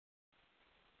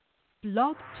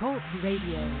Blog Talk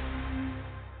Radio.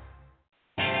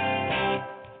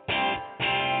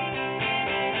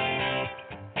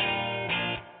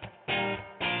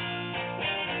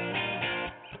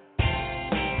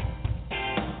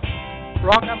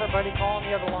 Wrong number, buddy. Call on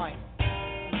the other line.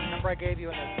 Number I gave you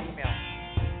in the email.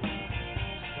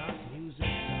 Stop using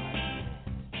time.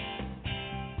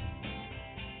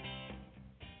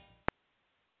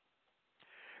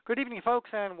 Good evening,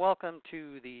 folks, and welcome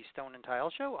to the Stone and Tile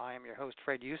Show. I am your host,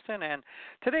 Fred Houston, and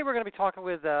today we're going to be talking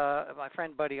with my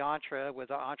friend Buddy Ontra with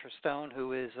Ontra Stone,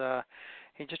 who is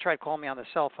he just tried calling me on the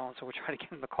cell phone, so we're trying to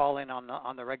get him to call in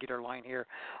on the regular line here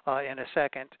in a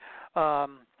second.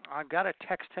 I've got to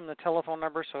text him the telephone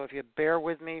number, so if you bear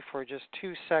with me for just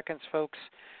 2 seconds, folks,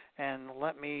 and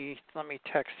let me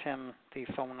text him the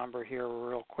phone number here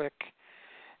real quick.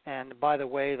 And by the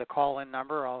way, the call-in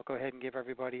number, I'll go ahead and give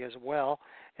everybody as well,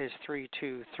 is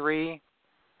 323-870,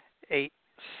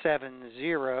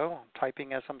 I'm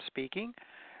typing as I'm speaking,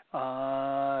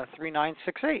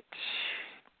 3968.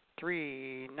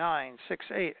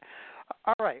 3968.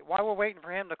 All right, while we're waiting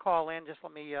for him to call in, just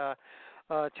let me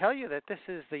tell you that this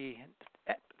is the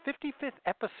 55th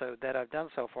episode that I've done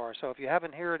so far. So if you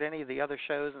haven't heard any of the other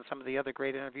shows and some of the other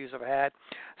great interviews I've had,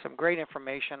 some great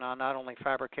information on not only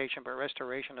fabrication but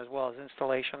restoration as well as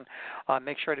installation,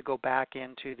 make sure to go back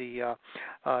into the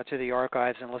to the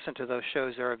archives and listen to those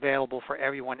shows. They're available for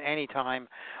everyone anytime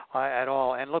at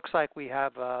all. And looks like we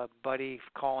have Buddy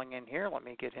calling in here. Let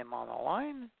me get him on the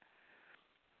line.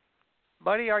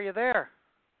 Buddy, are you there?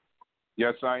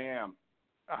 Yes, I am.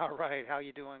 All right. How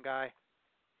you doing, guy?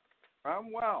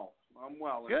 I'm well.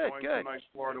 Good, Enjoying good. some nice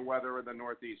Florida weather in the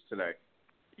Northeast today.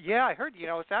 Yeah, I heard,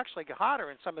 it's actually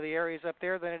hotter in some of the areas up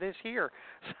there than it is here.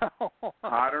 So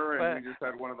Hotter, and we just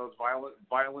had one of those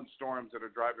violent storms that are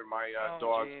driving my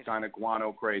dogs kind of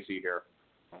guano crazy here.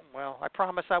 Well, I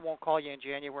promise I won't call you in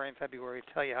January and February to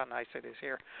tell you how nice it is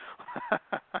here.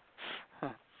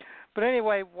 But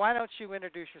anyway, why don't you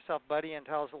introduce yourself, Buddy, and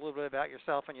tell us a little bit about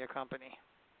yourself and your company.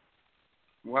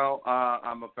 Well,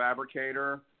 I'm a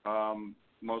fabricator,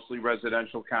 mostly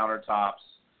residential countertops.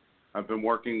 I've been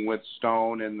working with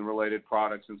stone and related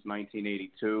products since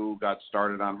 1982. Got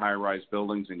started on high-rise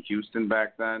buildings in Houston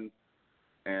back then,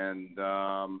 and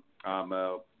I'm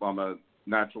a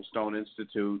Natural Stone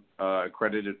Institute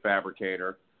accredited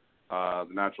fabricator. The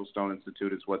Natural Stone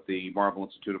Institute is what the Marble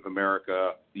Institute of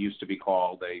America used to be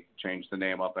called. They changed the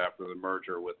name up after the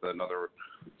merger with another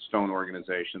stone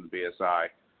organization, the BSI.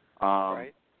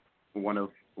 Right. One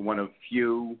of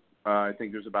few. I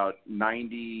think there's about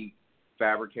 90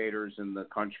 fabricators in the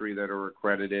country that are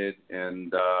accredited,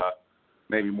 and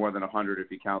maybe more than 100 if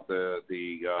you count the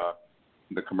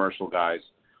commercial guys.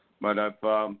 But I've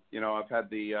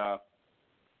had the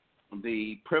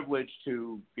privilege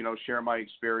to share my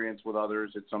experience with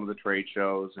others at some of the trade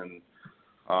shows, and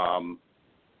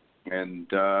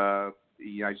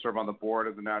I serve on the board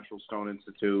of the Natural Stone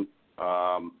Institute.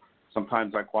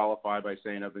 Sometimes I qualify by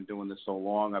saying I've been doing this so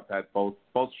long, I've had both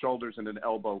shoulders and an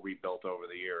elbow rebuilt over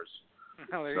the years.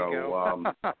 Oh, there you go.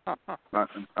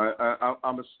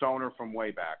 I'm a stoner from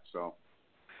way back. So.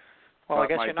 Well, I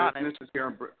guess you're not. My business is here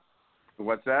in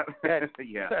What's that? Go ahead.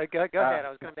 Yeah. Go ahead. I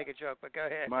was going to make a joke, but go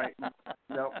ahead.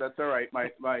 No, that's all right. My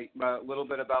little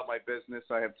bit about my business.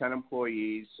 I have 10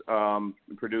 employees.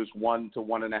 Produce 1 to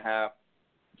 1.5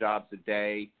 jobs a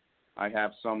day. I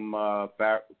have some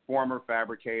former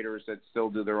fabricators that still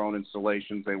do their own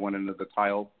installations. They went into the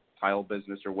tile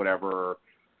business or whatever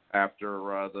after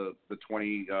the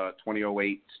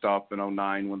 2008 stuff in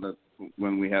 2009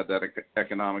 when we had that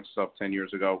economic stuff 10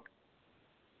 years ago.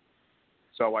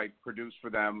 So I produce for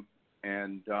them,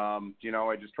 and I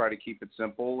just try to keep it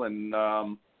simple and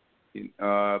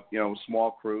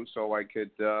small crew, so I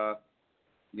could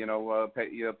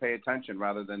pay attention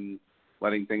rather than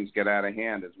letting things get out of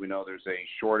hand. As we know, there's a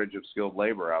shortage of skilled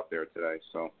labor out there today.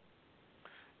 So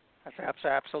that's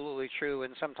absolutely true,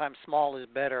 and sometimes small is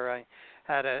better. I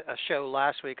had a show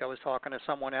last week. I was talking to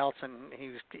someone else, and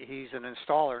he's an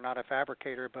installer, not a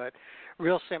fabricator, but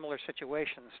real similar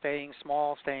situation. Staying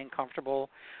small, staying comfortable,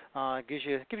 gives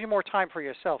you more time for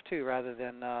yourself too, rather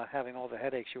than having all the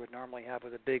headaches you would normally have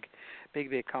with a big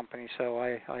company. So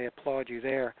I applaud you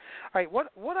there. All right, what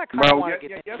I kind of want to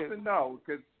get yes into. and no,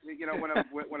 because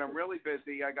when I'm really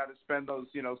busy, I got to spend those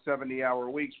 70-hour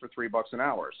weeks for $3 an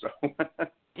hour. So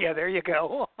yeah, there you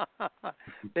go.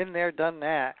 Been there, done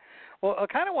that. Well,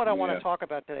 kind of what I want to talk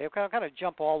about today. I'll kind of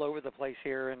jump all over the place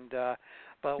here, and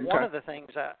but okay. One of the things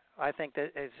that I think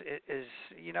that is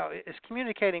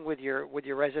communicating with your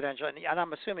residential, and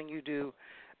I'm assuming you do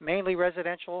mainly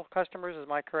residential customers.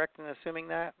 Am I correct in assuming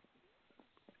that?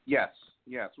 Yes.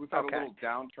 Yeah, so we've had Okay. a little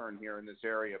downturn here in this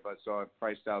area, but so I've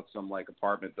priced out some like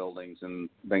apartment buildings and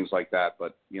things like that,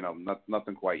 but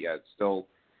nothing quite yet. It's still,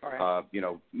 All right.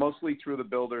 mostly through the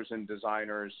builders and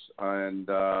designers, and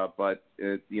but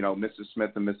Mrs.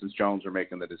 Smith and Mrs. Jones are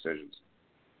making the decisions.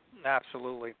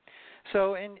 Absolutely.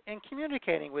 So in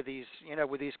communicating with these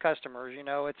customers,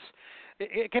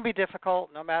 it can be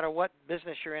difficult no matter what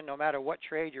business you're in, no matter what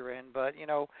trade you're in. But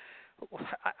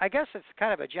I guess it's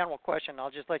kind of a general question.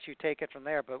 I'll just let you take it from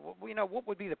there. But what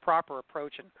would be the proper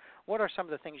approach, and what are some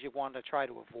of the things you want to try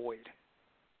to avoid?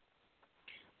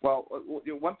 Well,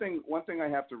 one thing I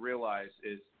have to realize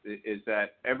is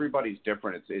that everybody's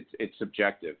different. It's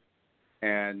subjective,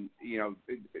 and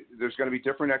there's going to be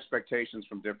different expectations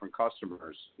from different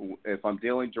customers. If I'm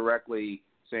dealing directly,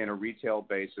 say, on a retail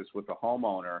basis with a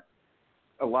homeowner,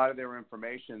 a lot of their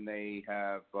information they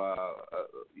have,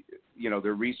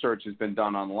 their research has been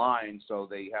done online, so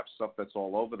they have stuff that's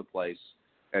all over the place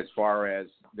as far as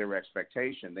their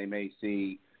expectation. They may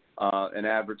see an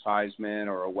advertisement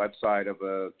or a website of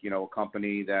a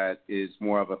company that is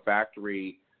more of a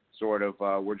factory sort of,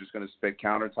 we're just going to spit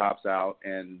countertops out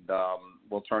and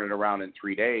we'll turn it around in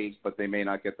 3 days, but they may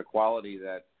not get the quality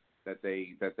that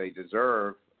they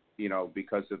deserve,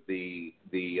 because of the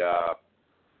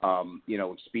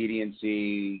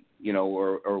expediency,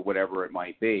 or whatever it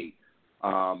might be.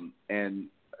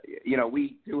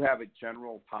 We do have a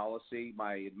general policy.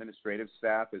 My administrative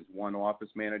staff is one office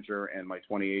manager and my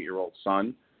 28-year-old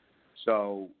son.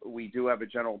 So we do have a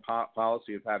general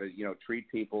policy of how to, treat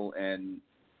people and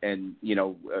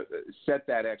set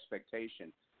that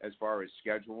expectation as far as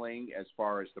scheduling, as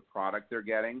far as the product they're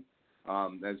getting.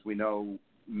 As we know,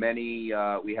 we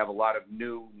have a lot of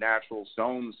new natural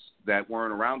stones that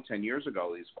weren't around 10 years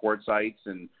ago, these quartzites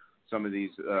and some of these,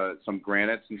 some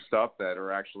granites and stuff that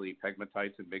are actually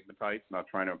pegmatites and migmatites. Not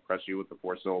trying to impress you with the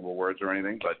 4-syllable words or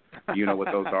anything, but you know what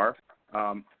those are.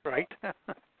 Right.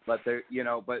 But they're,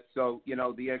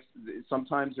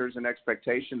 sometimes there's an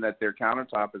expectation that their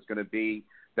countertop is going to be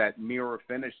that mirror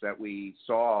finish that we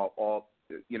saw, all,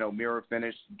 mirror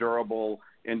finish, durable,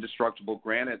 indestructible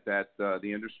granite that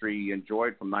the industry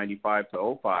enjoyed from 95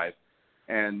 to 05.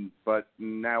 But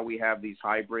now we have these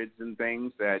hybrids and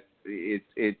things that they're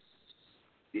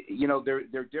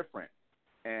different.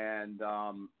 And,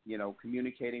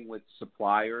 communicating with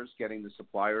suppliers, getting the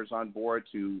suppliers on board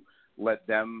to let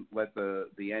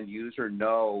the end user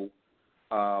know,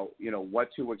 what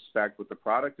to expect with the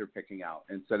product they're picking out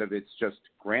instead of it's just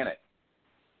granite.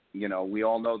 We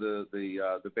all know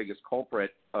the biggest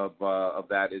culprit of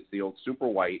that is the old super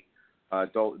white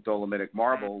dolomitic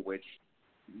marble, which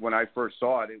when I first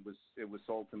saw it, it was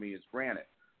sold to me as granite,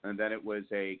 and then it was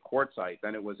a quartzite,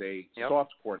 then it was a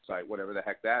soft quartzite, whatever the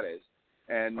heck that is,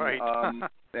 and right.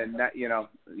 And that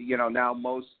now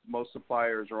most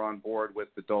suppliers are on board with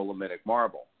the dolomitic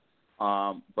marble,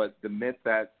 but the myth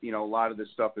that a lot of this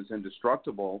stuff is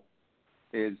indestructible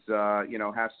is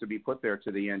has to be put there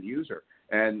to the end user.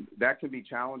 And that can be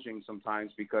challenging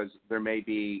sometimes because there may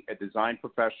be a design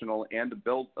professional and a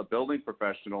building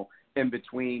professional in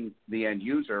between the end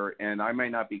user, and I may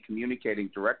not be communicating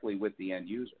directly with the end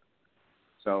user.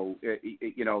 So,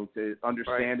 the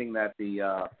understanding that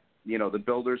the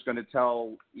builder's going to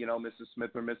tell, Mrs.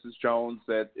 Smith or Mrs. Jones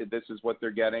that this is what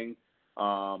they're getting,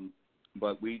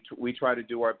 but we try to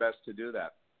do our best to do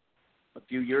that. A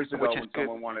few years ago, when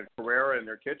someone wanted Carrera in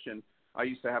their kitchen, I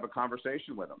used to have a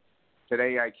conversation with them.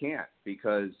 Today I can't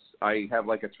because I have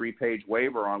like a 3-page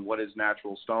waiver on what is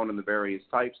natural stone and the various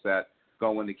types that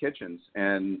go into kitchens,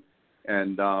 and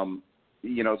so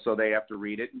they have to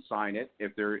read it and sign it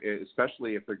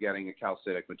especially if they're getting a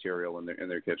calcitic material in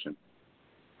their kitchen.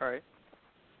 All right.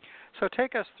 So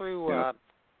take us through, as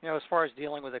far as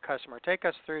dealing with a customer. Take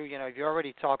us through. You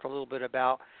already talked a little bit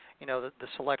about the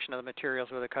selection of the materials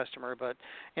with a customer, but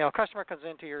a customer comes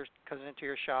into your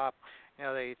shop.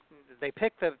 They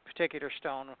pick the particular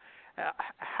stone.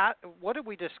 What did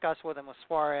we discuss with them as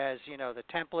far as the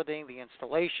templating, the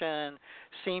installation,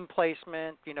 seam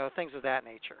placement, things of that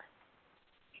nature?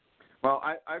 Well,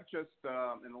 I've just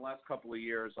in the last couple of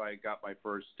years, I got my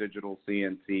first digital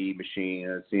CNC machine,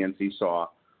 a CNC saw,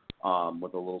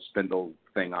 with a little spindle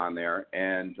thing on there,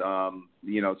 and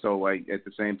so at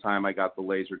the same time I got the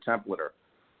laser templater.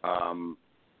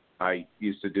 I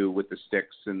used to do with the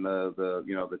sticks and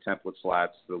the template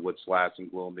slats, the wood slats, and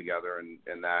glue them together and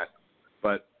that.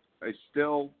 But I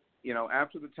still,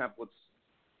 after the templates,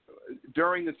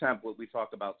 during the template, we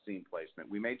talk about seam placement.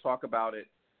 We may talk about it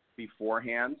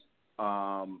beforehand.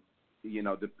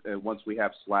 Once we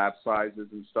have slab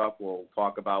sizes and stuff, we'll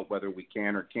talk about whether we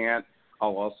can or can't.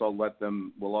 We'll also let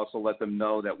them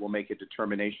know that we'll make a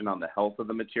determination on the health of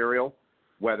the material,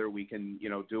 whether we can,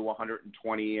 do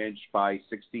 120-inch by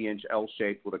 60-inch L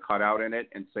shape with a cutout in it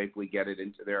and safely get it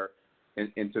into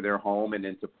their home and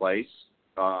into place.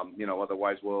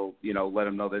 Otherwise we'll, let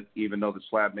them know that even though the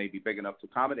slab may be big enough to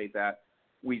accommodate that,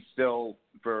 we still,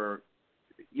 for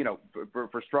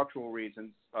structural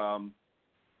reasons, cut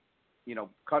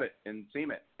it and seam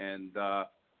it and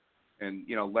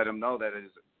let them know that it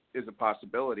is a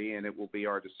possibility and it will be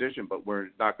our decision, but we're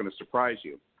not going to surprise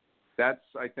you. That's,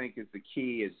 I think, is the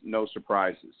key, is no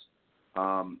surprises.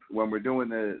 When we're doing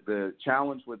the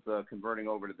challenge with converting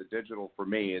over to the digital, for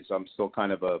me, is I'm still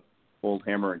kind of a old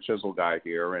hammer and chisel guy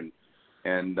here, and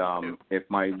if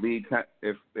my lead,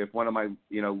 if one of my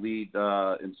lead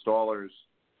installers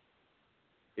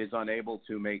is unable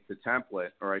to make the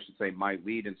template, or I should say my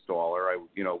lead installer, I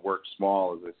work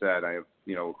small, as I said, I have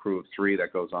a crew of 3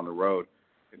 that goes on the road.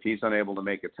 If he's unable to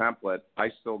make a template, I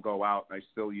still go out and I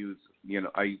still use,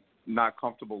 I'm not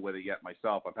comfortable with it yet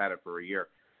myself. I've had it for a year,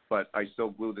 but I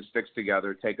still glue the sticks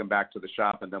together, take them back to the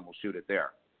shop, and then we'll shoot it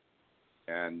there.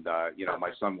 And,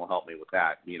 my son will help me with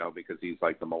that, because he's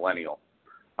like the millennial.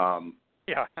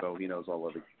 Yeah. So he knows all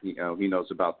of the, he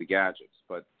knows about the gadgets.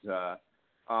 But,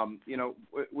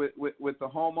 with the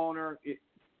homeowner,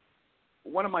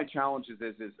 one of my challenges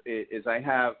is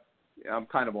I'm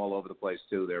kind of all over the place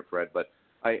too there, Fred, but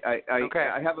I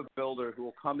have a builder who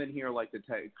will come in here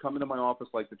come into my office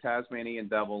like the Tasmanian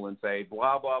devil and say,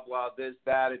 blah, blah, blah, this,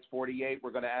 that, it's 48,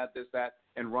 we're going to add this, that,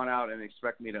 and run out and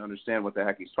expect me to understand what the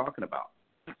heck he's talking about.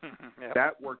 Yep.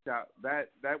 That worked out.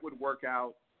 That would work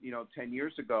out, 10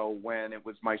 years ago when it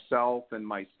was myself and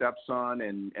my stepson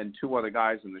and 2 other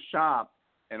guys in the shop,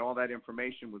 and all that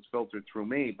information was filtered through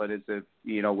me. But as if,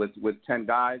 with 10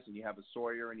 guys and you have a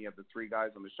sawyer and you have the 3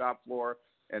 guys on the shop floor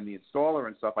and the installer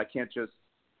and stuff, I can't just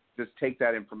take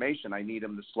that information. I need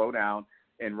them to slow down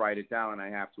and write it down, and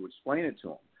I have to explain it to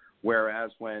them.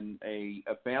 Whereas when a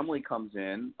family comes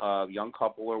in, a young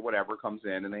couple or whatever comes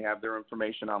in, and they have their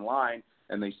information online,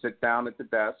 and they sit down at the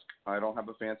desk. I don't have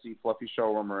a fancy, fluffy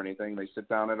showroom or anything. They sit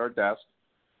down at our desk.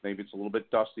 Maybe it's a little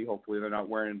bit dusty. Hopefully they're not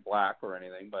wearing black or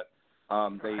anything. But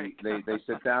they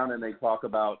sit down and they talk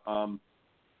about,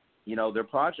 their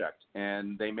project.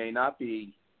 And they may not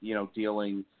be,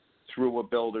 dealing through a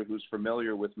builder who's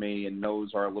familiar with me and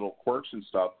knows our little quirks and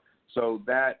stuff. So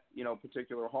that,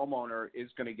 particular homeowner is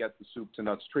going to get the soup to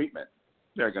nuts treatment.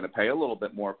 They're going to pay a little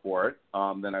bit more for it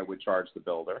than I would charge the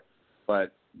builder.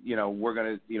 But, we're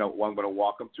going to, I'm going to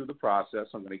walk them through the process.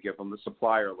 I'm going to give them the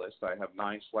supplier list. I have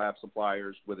 9 slab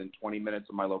suppliers within 20 minutes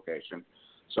of my location,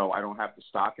 so I don't have to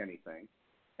stock anything.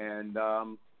 And,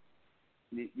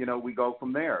 we go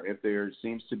from there. If there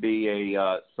seems to be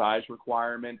a size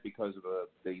requirement because of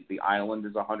the island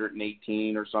is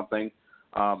 118 or something,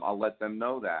 I'll let them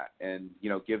know that and,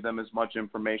 give them as much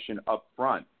information up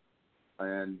front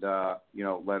and,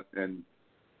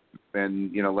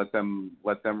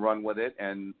 let them run with it.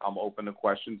 And I'm open to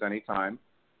questions anytime,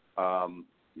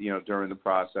 during the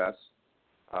process.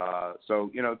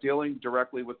 So, dealing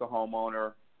directly with the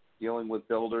homeowner, dealing with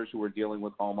builders who are dealing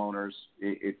with homeowners,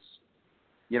 it's,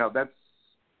 that's,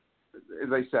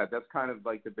 as I said, that's kind of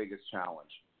like the biggest challenge.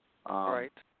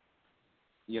 Right.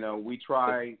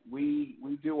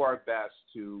 We do our best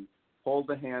to hold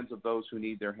the hands of those who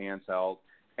need their hands held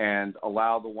and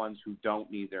allow the ones who don't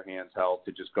need their hands held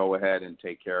to just go ahead and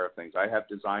take care of things. I have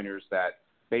designers that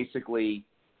basically,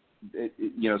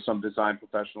 some design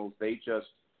professionals, they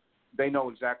know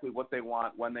exactly what they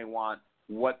want, when they want,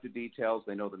 what the details,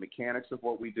 they know the mechanics of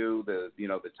what we do, the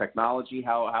technology,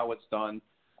 how it's done.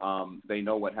 They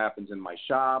know what happens in my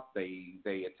shop. They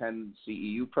attend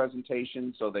CEU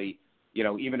presentations, so they,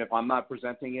 even if I'm not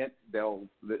presenting it, they'll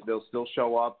still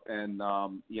show up and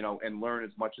and learn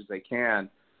as much as they can,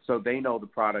 so they know the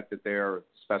product that they're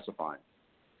specifying.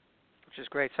 Which is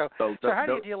great. So how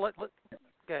do you deal with? Go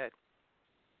ahead.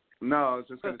 No, I was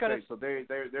just going to say, so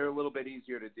they're a little bit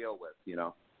easier to deal with,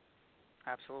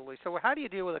 Absolutely. So how do you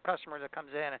deal with a customer that comes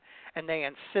in and they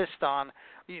insist on,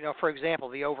 for example,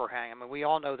 the overhang? I mean, we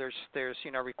all know there's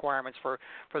requirements for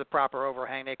the proper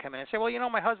overhang. They come in and say, well,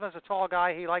 my husband's a tall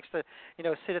guy. He likes to,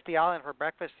 sit at the island for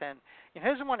breakfast, and he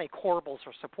doesn't want any corbels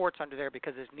or supports under there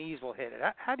because his knees will hit it.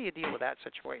 How do you deal with that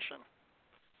situation?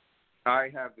 I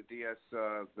have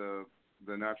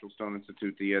the Natural Stone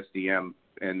Institute, the SDM,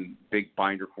 in big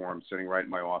binder form sitting right in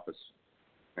my office.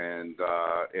 And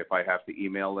if I have to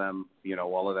email them,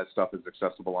 all of that stuff is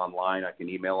accessible online. I can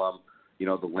email them,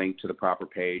 the link to the proper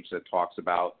page that talks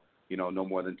about, no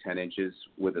more than 10 inches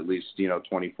with at least,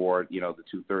 24, the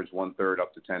 2/3, 1/3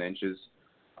 up to 10 inches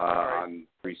on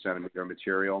 3 centimeter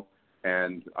material.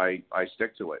 and I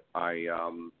stick to it. I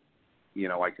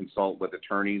consult with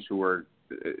attorneys who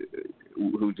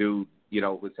do,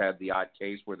 who's had the odd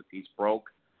case where the piece broke,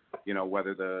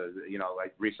 whether I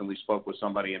recently spoke with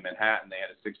somebody in Manhattan. They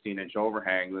had a 16-inch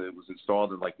overhang that was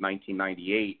installed in like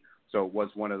 1998. So it was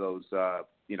one of those,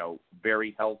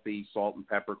 very healthy salt and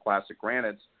pepper classic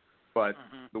granites, but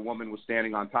the woman was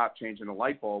standing on top changing a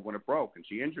light bulb when it broke, and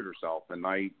she injured herself. And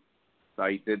I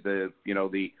did the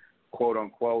quote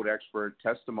unquote expert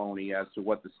testimony as to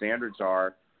what the standards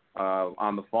are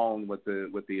on the phone with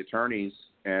the attorneys,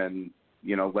 and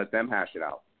let them hash it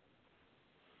out.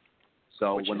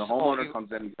 So when the homeowner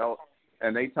comes in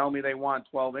and they tell me they want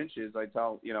 12 inches, I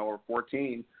tell or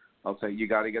 14, I'll say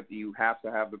you have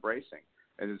to have the bracing.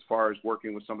 And as far as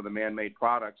working with some of the man-made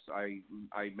products, I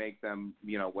make them,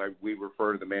 we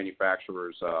refer to the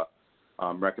manufacturer's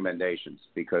recommendations,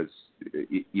 because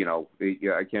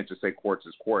I can't just say quartz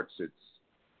is quartz.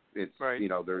 It's right.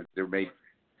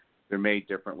 They're made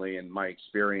differently, and my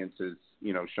experience has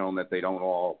shown that they don't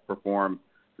all perform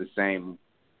the same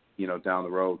down the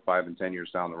road, 5 and 10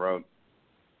 years down the road.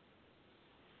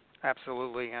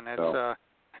 Absolutely, and it's so,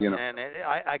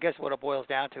 I guess what it boils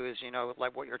down to is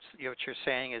like what you're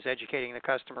saying is educating the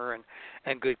customer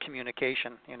and good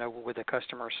communication with the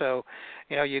customer. So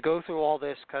you go through all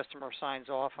this, customer signs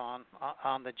off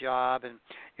on the job, and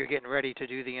you're getting ready to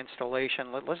do the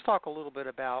installation. Let's talk a little bit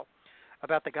about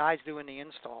the guys doing the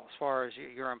install, as far as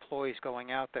your employees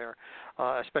going out there,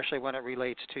 especially when it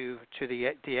relates to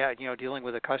the dealing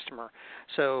with a customer.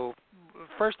 So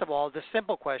first of all, the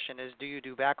simple question is, do you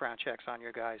do background checks on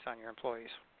your guys, on your employees?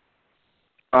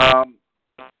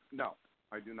 No,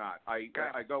 I do not. I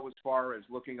go as far as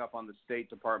looking up on the State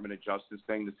Department of Justice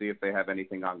thing to see if they have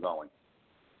anything ongoing.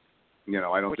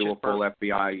 I don't do a full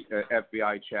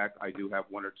FBI check. I do have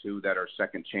one or two that are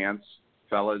second chance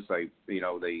fellas.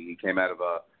 He came out of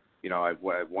I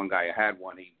have one guy. I had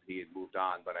one. He had moved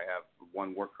on, but I have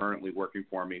one currently working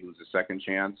for me who's a second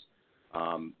chance.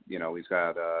 He's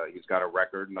got a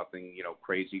record, nothing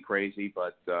crazy,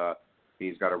 but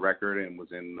he's got a record, and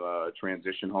was in a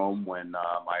transition home when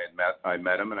I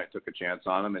met him, and I took a chance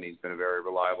on him, and he's been a very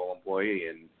reliable employee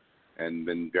and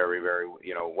been very, very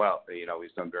well.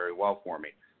 He's done very well for me.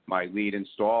 My lead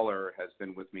installer has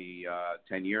been with me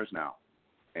 10 years now.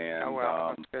 And, oh,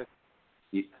 wow. That's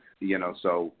good.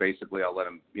 So basically I'll let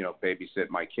him, babysit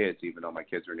my kids, even though my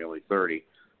kids are nearly 30.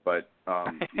 But,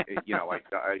 I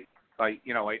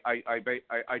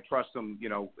trust him,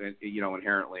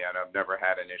 inherently, and I've never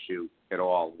had an issue at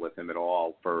all with him at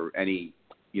all for any,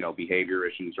 behavior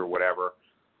issues or whatever.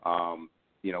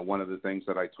 One of the things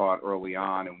that I taught early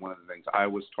on, and one of the things I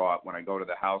was taught when I go to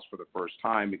the house for the first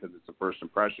time, because it's the first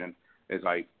impression, is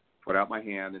I put out my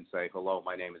hand and say, hello,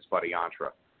 my name is Buddy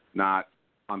Ontra, not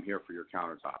I'm here for your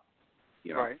countertop.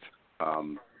 Right.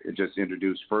 Just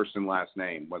introduce first and last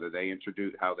name. How they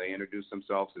introduce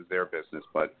themselves is their business.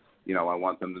 But, I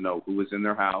want them to know who is in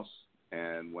their house.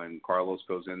 And when Carlos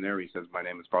goes in there, he says, my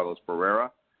name is Carlos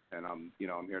Barrera, and I'm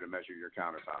here to measure your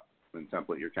countertop and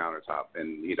template your countertop.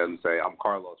 And he doesn't say, I'm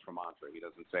Carlos from Ontra. He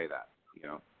doesn't say that,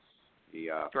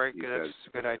 Very good. That's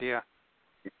a good idea.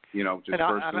 Just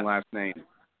first and last name.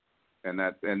 And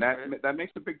that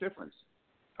makes a big difference.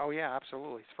 Oh yeah,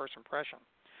 absolutely. It's first impression.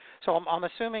 So I'm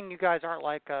assuming you guys aren't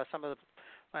like some of the,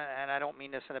 and I don't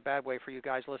mean this in a bad way for you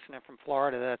guys listening from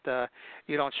Florida, that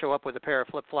you don't show up with a pair of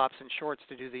flip-flops and shorts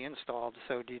to do the install.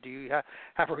 So do you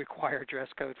have a required dress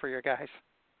code for your guys?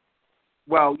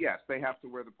 Well, yes, they have to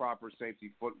wear the proper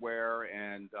safety footwear,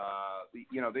 and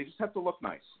they just have to look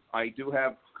nice. I do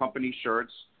have company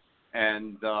shirts,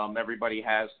 and everybody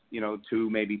has, 2,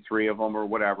 maybe 3 of them or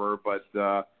whatever. But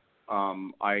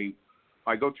when I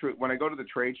go to the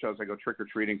trade shows, I go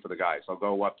trick-or-treating for the guys. I'll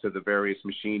go up to the various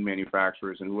machine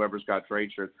manufacturers, and whoever's got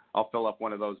trade shirts, I'll fill up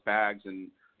one of those bags and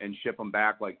ship them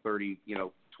back like 20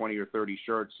 or 30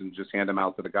 shirts, and just hand them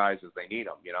out to the guys as they need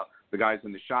them. The guys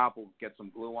in the shop will get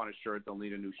some glue on a shirt. They'll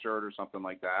need a new shirt or something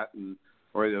like that,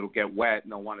 or it'll get wet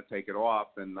and they'll want to take it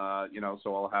off. And,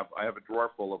 so I have a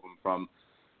drawer full of them from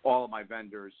all of my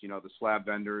vendors, the slab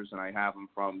vendors, and I have them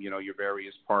from, your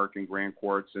various Park and Grand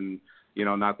Quartz, and,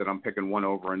 not that I'm picking one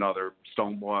over another,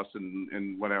 Stone Boss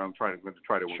and whatever. I'm trying to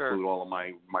Sure. include all of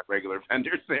my regular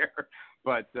vendors there.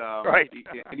 But, right.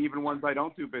 And even ones I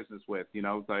don't do business with,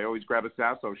 I always grab a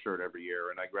Sasso shirt every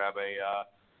year, and I grab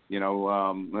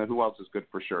who else is good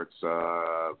for shirts?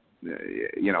 Grand,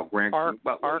 Park,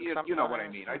 Park, you know what I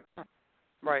mean.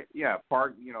 Right. Yeah,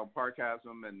 Park has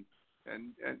them, and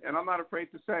I'm not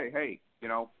afraid to say, hey,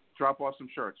 drop off some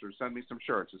shirts or send me some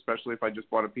shirts, especially if I just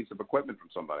bought a piece of equipment from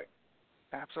somebody.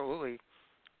 Absolutely.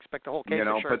 Expect the whole case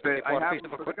of shirts. But I have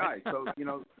them for the guys. So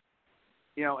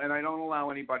and I don't allow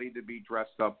anybody to be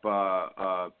dressed up,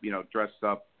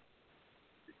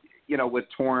 with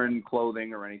torn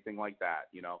clothing or anything like that.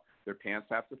 Their pants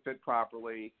have to fit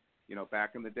properly.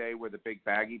 Back in the day where the big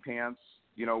baggy pants,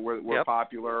 were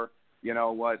popular.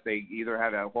 They either had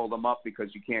to hold them up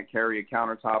because you can't carry a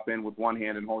countertop in with one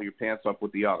hand and hold your pants up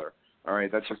with the other. All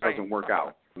right, that just doesn't work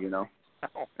out.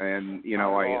 And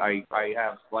I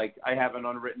have an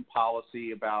unwritten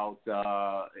policy about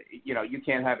you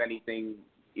can't have anything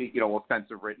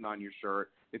offensive written on your shirt.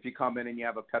 If you come in and you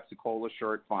have a Pepsi-Cola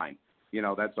shirt, fine,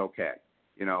 that's okay.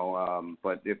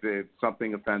 But if it's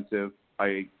something offensive,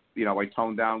 I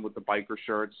tone down with the biker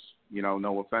shirts.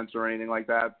 No offense or anything like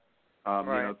that.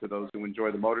 To those who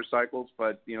enjoy the motorcycles,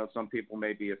 but some people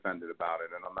may be offended about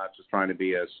it, and I'm not just trying to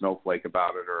be a snowflake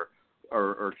about it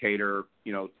or cater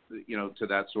to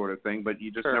that sort of thing. But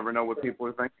you just never know what people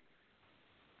are thinking.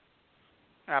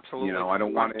 Absolutely. I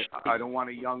don't want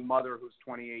a young mother who's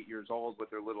 28 years old with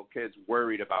their little kids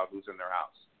worried about who's in their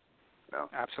house.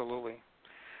 Absolutely.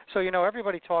 So,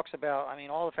 everybody talks about,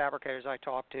 all the fabricators I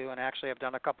talk to, and actually I've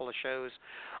done a couple of shows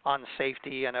on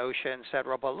safety and OSHA, et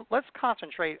cetera, but let's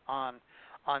concentrate on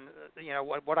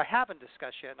what I haven't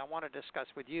discussed yet, and I want to discuss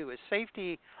with you is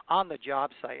safety on the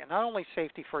job site, and not only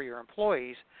safety for your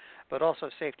employees, but also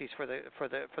safety for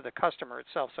the customer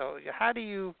itself. So how do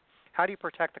you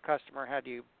protect the customer? How do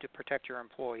you protect your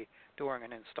employee during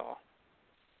an install?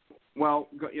 Well,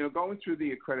 going through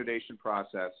the accreditation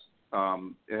process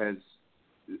has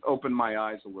opened my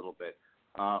eyes a little bit.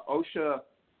 OSHA,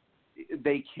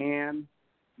 they can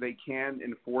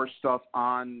enforce stuff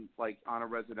on a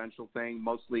residential thing,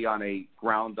 mostly on a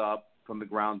from the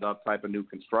ground up type of new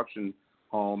construction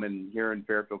home. And here in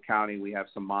Fairfield County, we have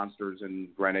some monsters in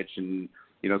Greenwich and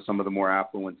some of the more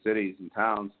affluent cities and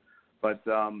towns. But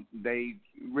they're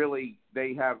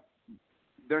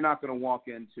not going to walk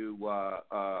into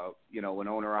an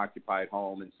owner occupied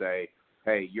home and say,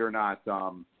 hey, you're not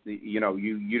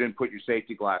you didn't put your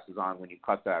safety glasses on when you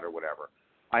cut that or whatever.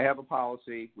 I have a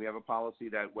policy. We have a policy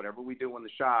that whatever we do in the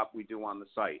shop, we do on the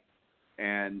site.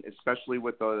 And especially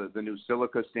with the new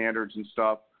silica standards and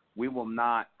stuff, we will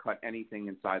not cut anything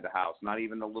inside the house, not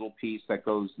even the little piece that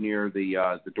goes near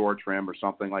the door trim or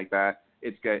something like that.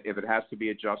 If it has to be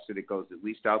adjusted, it goes at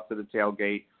least out to the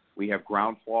tailgate. We have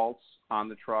ground faults on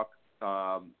the truck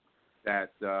that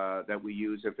we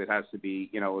use if it has to be,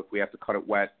 if we have to cut it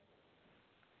wet.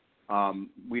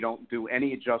 We don't do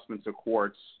any adjustments of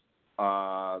quartz.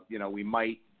 We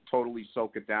might totally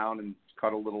soak it down and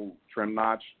cut a little trim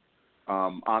notch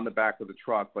on the back of the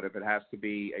truck, but if it has to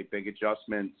be a big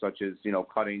adjustment, such as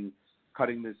cutting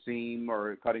the seam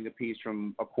or cutting a piece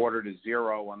from a quarter to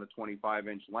zero on the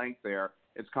 25-inch length there,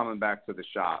 it's coming back to the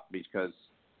shop because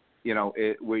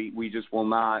we just will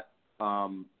not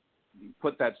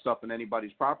put that stuff in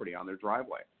anybody's property on their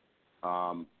driveway.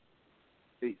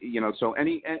 So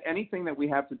anything that we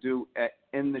have to do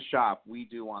in the shop, we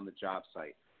do on the job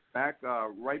site. Back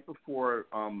right before,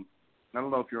 I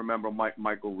don't know if you remember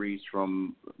Michael Reese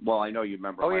from, well, I know you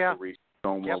remember Michael Reese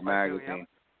from Stonewall Magazine.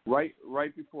 Right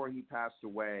before he passed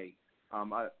away,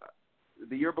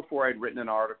 the year before I'd written an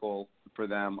article for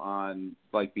them on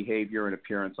behavior and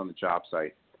appearance on the job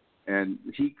site. And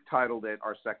he titled it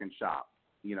Our Second Shop,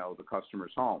 the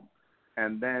customer's home.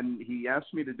 And then he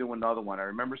asked me to do another one. I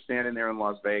remember standing there in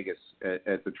Las Vegas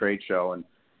at the trade show,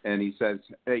 and he says,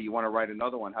 hey, you want to write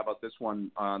another one? How about this one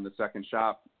on the second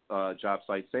shop, job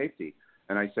site safety?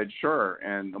 And I said, sure.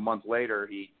 And a month later,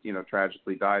 he,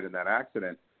 tragically died in that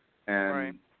accident.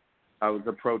 And I was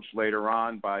approached later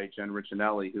on by Jen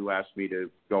Riccinelli, who asked me to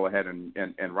go ahead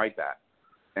and write that.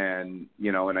 And,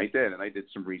 and I did. And I did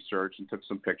some research and took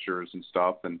some pictures and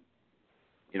stuff. And,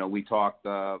 we talked,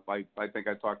 I think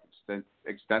I talked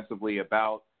extensively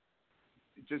about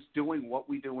just doing what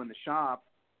we do in the shop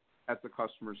at the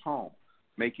customer's home.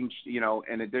 Making,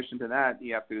 in addition to that,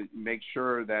 you have to make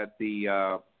sure that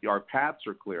our paths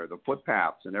are clear, the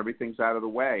footpaths, and everything's out of the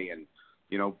way. And,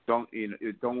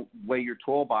 don't lay your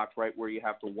toolbox right where you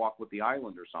have to walk with the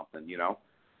island or something,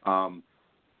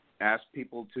 Ask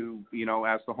people to,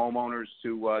 ask the homeowners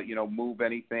to, move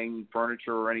anything,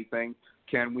 furniture or anything.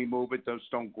 Can we move it? Just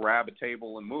don't grab a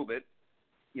table and move it.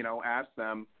 Ask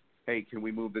them, hey, can we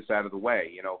move this out of the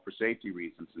way, for safety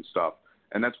reasons and stuff.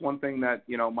 And that's one thing that,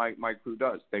 my crew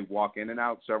does. They walk in and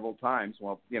out several times,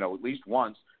 at least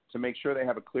once, to make sure they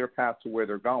have a clear path to where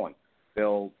they're going.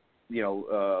 They'll,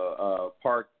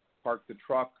 park the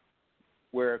truck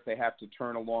where if they have to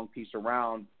turn a long piece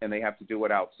around and they have to do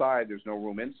it outside, there's no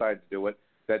room inside to do it,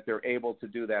 that they're able to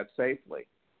do that safely.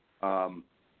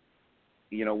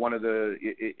 one of the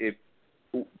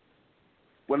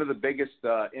biggest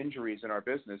injuries in our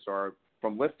business are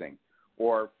from lifting,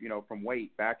 or from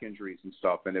weight, back injuries and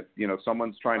stuff. And if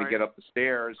someone's trying to get up the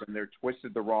stairs and they're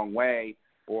twisted the wrong way,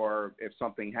 or if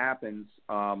something happens,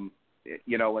 and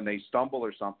they stumble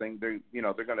or something, they're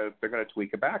gonna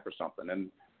tweak a back or something.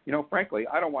 And frankly,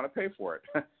 I don't want to pay for it.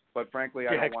 But frankly,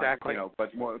 I don't want,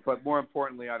 but more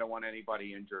importantly, I don't want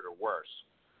anybody injured or worse.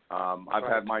 I've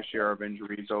had my share of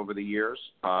injuries over the years.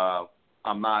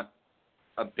 I'm not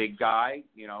a big guy,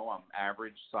 I'm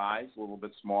average size, a little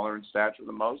bit smaller in stature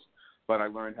than most, but I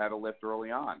learned how to lift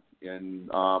early on. And,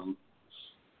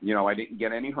 I didn't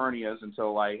get any hernias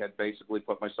until I had basically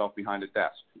put myself behind a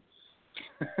desk.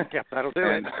 Yeah, that'll do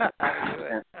it.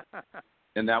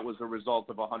 And that was the result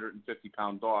of a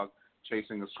 150-pound dog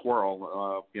chasing a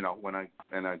squirrel, when I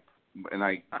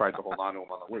tried to hold on to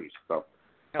him on the leash. So,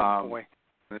 boy.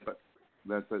 But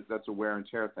that's a wear and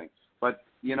tear thing. But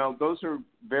those are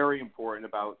very important.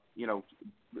 About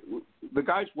the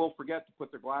guys will forget to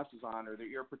put their glasses on or their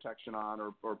ear protection on,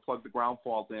 or plug the ground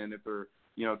fault in if they're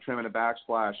trimming a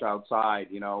backsplash outside.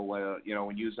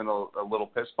 When using a little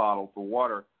piss bottle for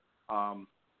water. But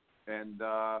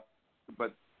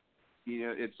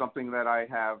it's something that I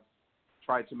have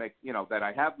tried to make, that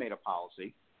I have made a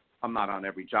policy. I'm not on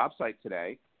every job site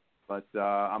today, but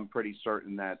I'm pretty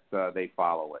certain that they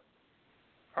follow it.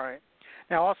 All right.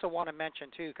 Now, I also want to mention,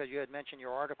 too, because you had mentioned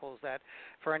your articles, that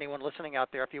for anyone listening out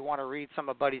there, if you want to read some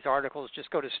of Buddy's articles,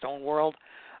 just go to Stone World,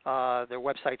 their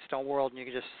website, Stone World, and you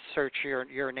can just search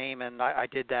your name, and I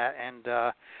did that, and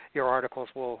your articles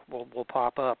will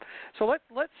pop up. So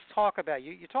let's talk about,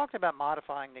 you talked about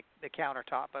modifying the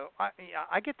countertop.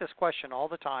 I get this question all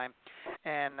the time,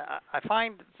 and I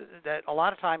find that a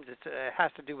lot of times it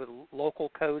has to do with local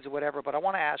codes or whatever, but I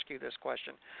want to ask you this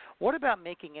question. What about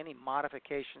making any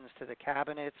modifications to the cabinets?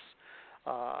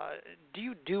 Do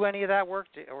you do any of that work,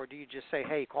 or do you just say,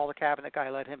 hey, call the cabinet guy,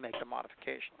 let him make the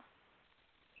modification?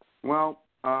 Well,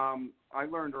 I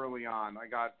learned early on.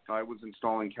 I was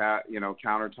installing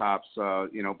countertops,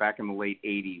 back in the late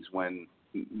 '80s when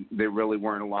there really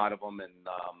weren't a lot of them, and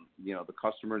the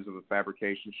customers of a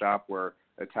fabrication shop were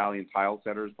Italian tile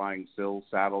setters buying sills,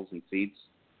 saddles, and seats.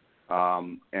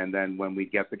 And then when we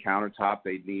get the countertop,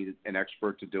 they'd need an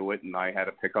expert to do it, and I had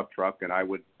a pickup truck, and I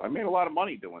made a lot of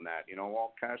money doing that,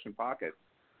 all cash in pocket,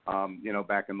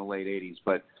 back in the late '80s.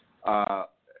 But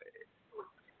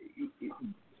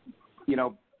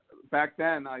back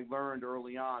then I learned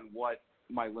early on what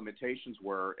my limitations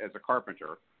were as a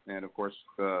carpenter, and of course,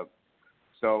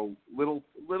 so little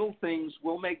things.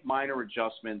 We'll make minor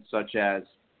adjustments, such as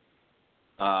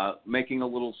making a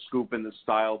little scoop in the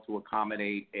style to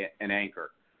accommodate an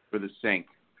anchor for the sink.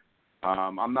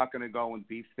 I'm not going to go and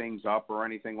beef things up or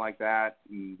anything like that.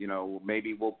 And,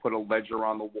 maybe we'll put a ledger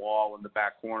on the wall in the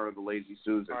back corner of the Lazy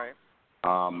Susan. Right.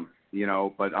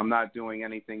 But I'm not doing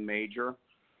anything major.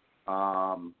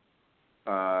 And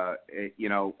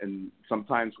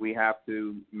sometimes we have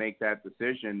to make that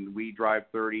decision. We drive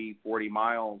 30, 40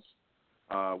 miles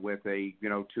with a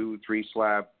 2-3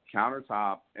 slab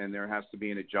countertop, and there has to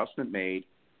be an adjustment made.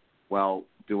 Well,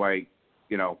 we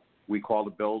call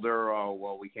the builder. Oh,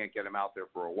 well, we can't get him out there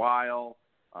for a while.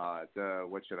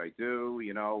 What should I do?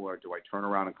 Or do I turn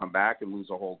around and come back and lose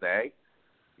a whole day?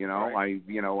 Right. I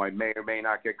may or may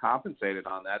not get compensated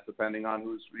on that, depending on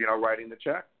who's writing the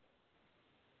check.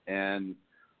 And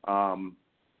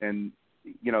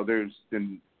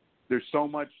there's so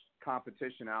much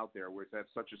competition out there where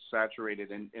it's such a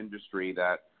saturated industry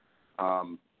that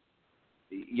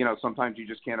sometimes you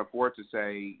just can't afford to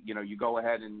say, you go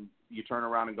ahead and you turn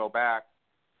around and go back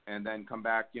and then come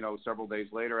back, several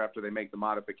days later after they make the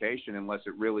modification, unless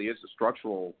it really is a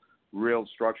real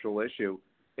structural issue.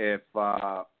 If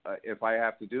I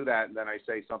have to do that and then I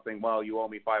say something, well, you owe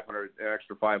me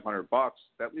extra $500,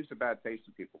 that leaves a bad taste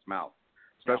in people's mouth,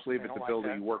 especially if it's a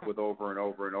builder you work with over and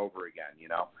over and over again.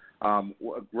 A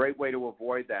great way to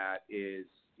avoid that is,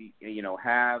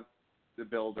 have the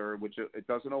builder, which it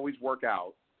doesn't always work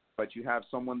out, but you have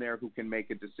someone there who can make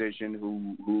a decision,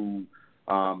 who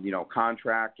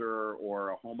contractor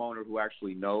or a homeowner who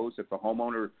actually knows. If the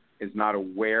homeowner is not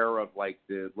aware of like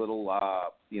the little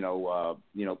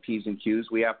P's and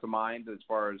Q's we have to mind as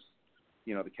far as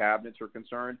the cabinets are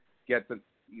concerned,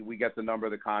 we get the number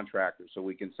of the contractor so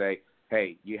we can say,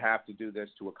 hey, you have to do this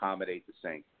to accommodate the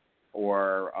sink.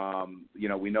 Or,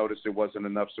 we noticed there wasn't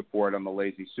enough support on the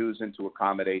Lazy Susan to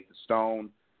accommodate the stone.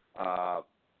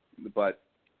 But,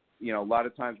 a lot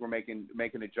of times we're making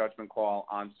a judgment call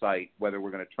on site, whether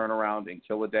we're going to turn around and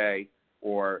kill a day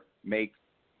or make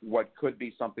what could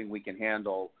be something we can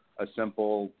handle, a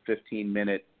simple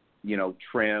 15-minute,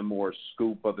 trim or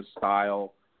scoop of a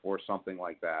style or something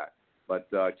like that. But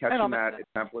catching that at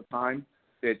template time,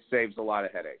 it saves a lot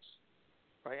of headaches.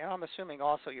 Right, and I'm assuming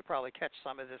also you probably catch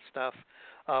some of this stuff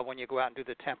when you go out and do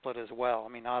the template as well.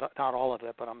 I mean, not all of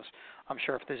it, but I'm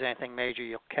sure if there's anything major,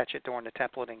 you'll catch it during the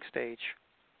templating stage.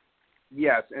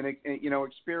 Yes, and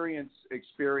experience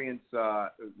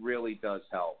really does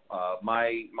help.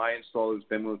 My installer who's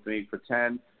been with me for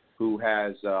 10, who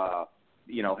has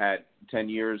had 10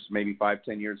 years, maybe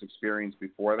 5-10 years experience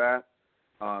before that,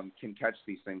 can catch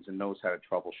these things and knows how to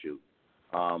troubleshoot.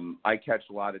 I catch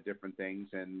a lot of different things,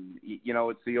 and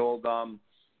it's the old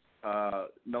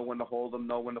know when to hold them,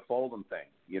 know when to fold them thing.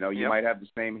 You might have the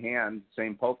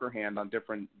same poker hand on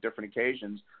different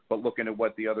occasions, but looking at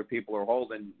what the other people are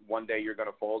holding, one day you're going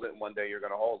to fold it, and one day you're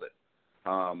going to hold it.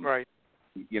 Right.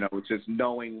 It's just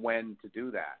knowing when to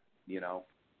do that.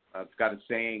 I've got a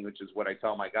saying, which is what I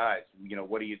tell my guys.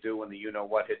 What do you do when the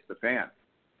what hits the fan?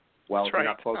 Well, if you're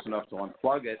not close enough to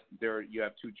unplug it, you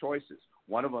have two choices.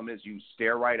 One of them is you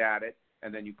stare right at it,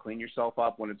 and then you clean yourself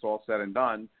up when it's all said and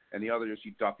done, and the other is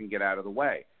you duck and get out of the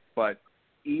way. But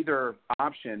either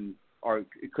option, or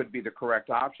it could be the correct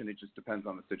option, it just depends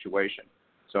on the situation.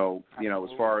 So, as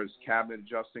far as cabinet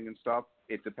adjusting and stuff,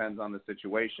 it depends on the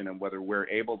situation and whether we're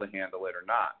able to handle it or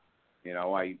not.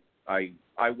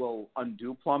 I will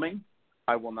undo plumbing.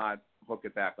 I will not hook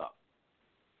it back up.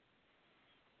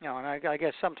 And I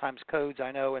guess sometimes codes,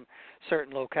 I know in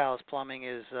certain locales, plumbing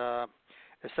is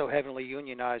so heavily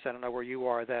unionized. I don't know where you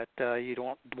are that you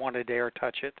don't want to dare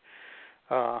touch it.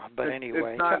 But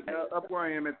anyway, it's not up where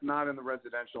I am. It's not in the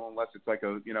residential unless it's like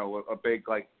a big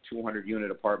 200 unit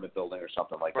apartment building or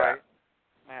something like that.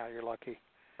 Yeah, you're lucky.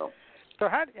 So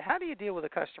how do you deal with a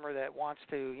customer that wants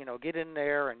to get in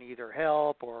there and either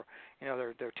help or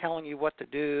they're telling you what to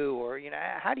do, or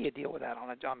how do you deal with that on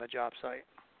the job site?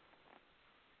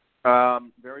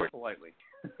 Very politely.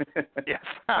 Yes,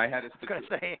 I had a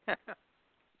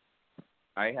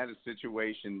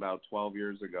situation about 12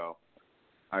 years ago.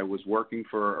 I was working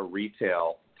for a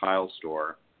retail tile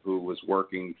store who was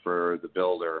working for the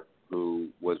builder who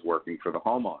was working for the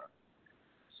homeowner.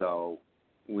 So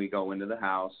we go into the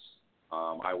house.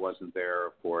 I wasn't there,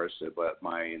 of course, but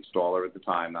my installer at the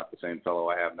time, not the same fellow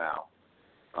I have now,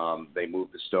 they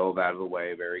moved the stove out of the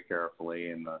way very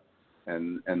carefully, and the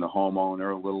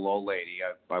homeowner, a little old lady,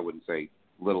 I wouldn't say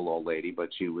little old lady, but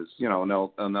she was,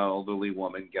 an elderly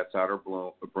woman, gets out her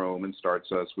broom and starts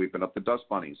sweeping up the dust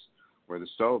bunnies where the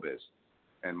stove is.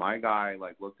 And my guy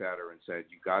looked at her and said,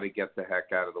 "You got to get the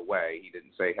heck out of the way." He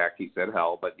didn't say heck, he said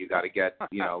hell, but you got to get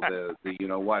the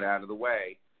what out of the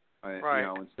way.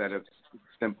 Instead of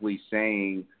simply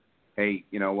saying, "Hey,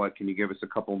 what? Can you give us a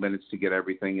couple minutes to get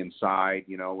everything inside?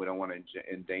 We don't want to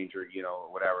endanger,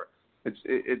 whatever."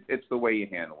 It's the way you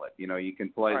handle it. You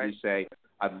can politely say,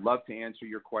 "I'd love to answer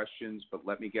your questions, but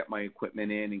let me get my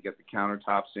equipment in and get the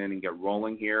countertops in and get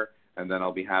rolling here, and then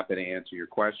I'll be happy to answer your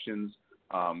questions.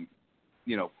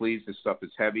 Please, this stuff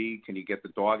is heavy. Can you get the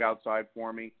dog outside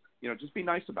for me?" Just be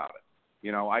nice about it.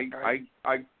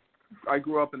 I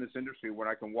grew up in this industry where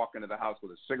I can walk into the house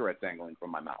with a cigarette dangling from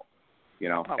my mouth. We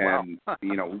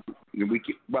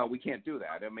can't do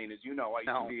that. I mean, as you know,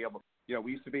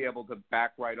 we used to be able to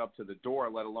back right up to the door,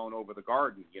 let alone over the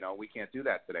garden. We can't do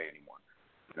that today anymore.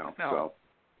 No.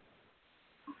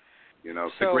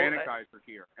 The granite guys are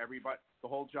here. Everybody, the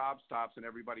whole job stops and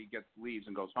everybody leaves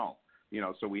and goes home.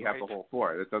 So we have the whole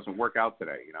floor. It doesn't work out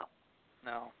today.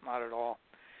 No, not at all.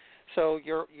 So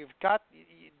you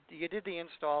did the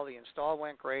install. The install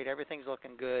went great. Everything's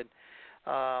looking good.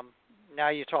 Now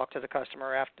you talk to the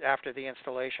customer after the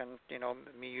installation.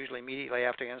 Usually immediately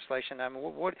after the installation. I mean,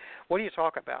 what do you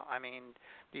talk about? I mean,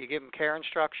 do you give them care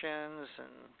instructions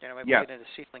and maybe get into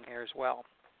ceiling here as well?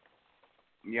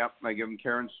 Yep, I give them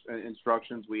care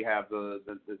instructions. We have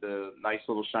the nice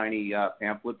little shiny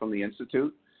pamphlet from the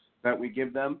Institute that we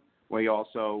give them. We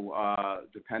also,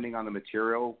 depending on the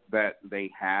material that they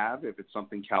have, if it's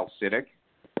something calcitic,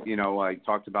 I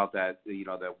talked about that,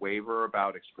 that waiver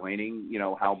about explaining,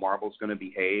 how marble's going to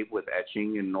behave with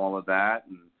etching and all of that,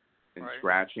 and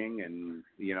scratching, and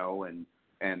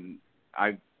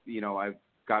I've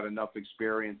got enough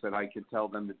experience that I could tell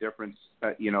them the difference,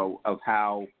 of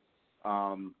how,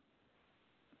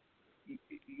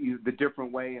 the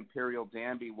different way Imperial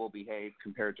Danby will behave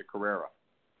compared to Carrara.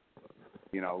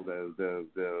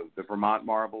 The Vermont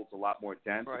marble's a lot more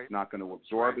dense. It's not going to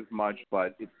absorb as much,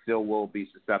 but it still will be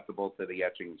susceptible to the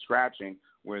etching and scratching,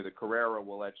 where the Carrara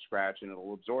will etch, scratch, and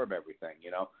it'll absorb everything.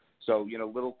 So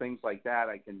little things like that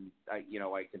I can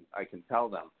tell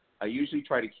them. I usually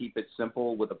try to keep it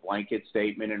simple with a blanket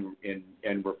statement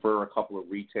and refer a couple of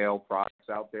retail products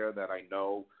out there that I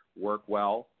know work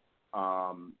well.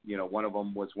 One of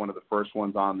them was one of the first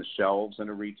ones on the shelves in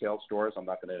the retail stores. I'm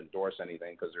not going to endorse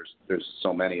anything because there's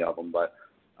so many of them, but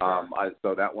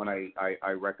so that one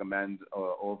I recommend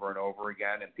over and over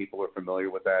again, and people are familiar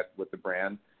with the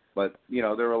brand. But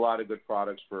there are a lot of good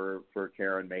products for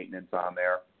care and maintenance on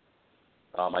there.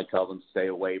 I tell them to stay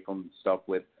away from stuff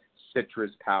with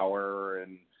citrus power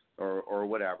or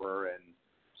whatever, and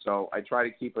so I try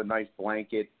to keep a nice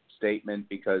blanket statement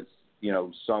because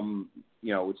some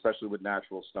especially with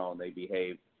natural stone they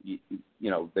behave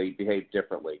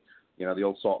differently. The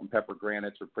old salt and pepper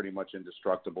granites are pretty much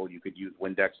indestructible. You could use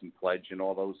Windex and Pledge and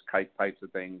all those types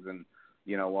of things, and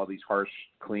all these harsh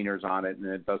cleaners on it, and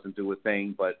it doesn't do a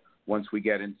thing. But once we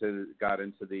got into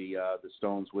the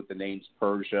stones with the names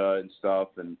Persia and stuff,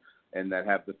 and that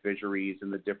have the fisheries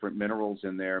and the different minerals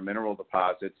in there, mineral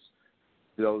deposits,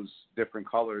 those different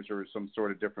colors or some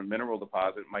sort of different mineral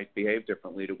deposit might behave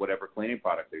differently to whatever cleaning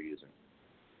product they're using.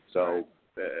 So,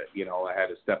 I had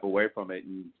to step away from it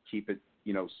and keep it,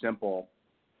 simple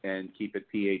and keep it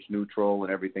pH neutral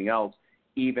and everything else,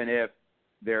 even if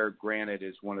their granite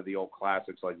is one of the old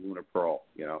classics like Lunar Pearl,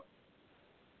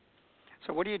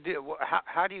 So what do you do?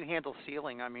 How do you handle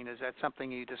sealing? I mean, is that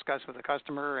something you discuss with the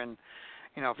customer? And,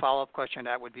 follow-up question to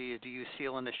that would be, do you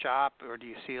seal in the shop or do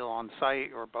you seal on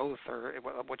site or both, or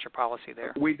what's your policy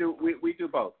there? We do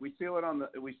both. We seal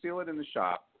it in the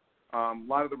shop. A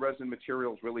lot of the resin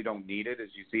materials really don't need it. As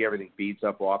you see, everything beads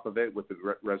up off of it with the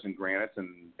resin granites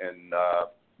and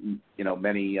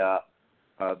many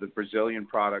the Brazilian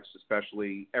products,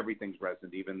 especially, everything's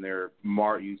resined. Even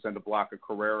you send a block of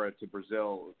Carrera to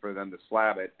Brazil for them to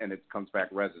slab it, and it comes back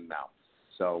resin now.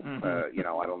 So, I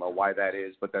don't know why that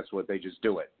is, but that's what they just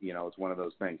do it. It's one of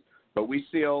those things. But we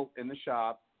seal in the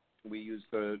shop. We use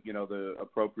the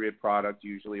appropriate product,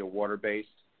 usually a water-based,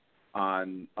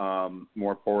 on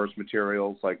more porous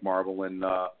materials like marble and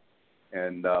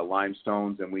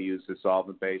limestones, and we use the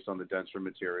solvent base on the denser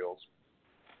materials.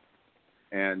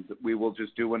 And we will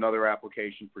just do another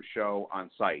application for show on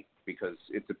site because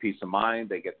it's a peace of mind.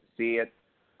 They get to see it.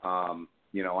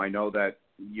 I know that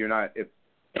you're not if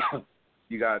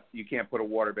you can't put a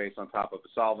water base on top of a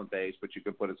solvent base, but you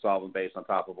could put a solvent base on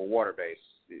top of a water base.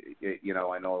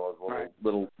 I know of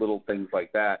little things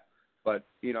like that. But,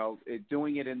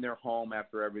 doing it in their home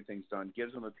after everything's done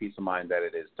gives them a peace of mind that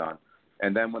it is done.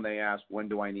 And then when they ask, when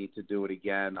do I need to do it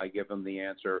again, I give them the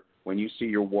answer, when you see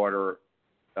your water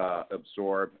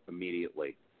absorb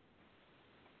immediately.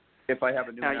 If I have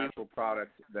a new natural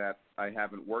product that I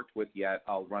haven't worked with yet,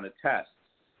 I'll run a test.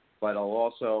 But I'll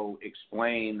also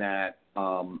explain that,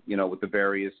 with the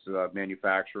various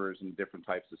manufacturers and different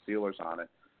types of sealers on it.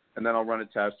 And then I'll run a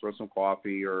test, throw some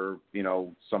coffee or,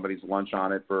 somebody's lunch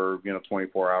on it for,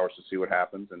 24 hours to see what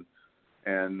happens.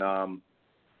 And I'll,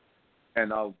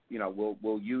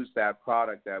 we'll use that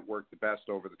product that worked the best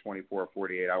over the 24 or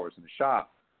 48 hours in the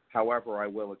shop. However, I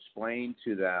will explain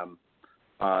to them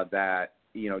that,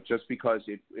 just because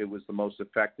it was the most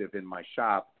effective in my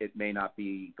shop, it may not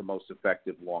be the most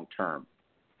effective long term.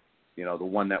 The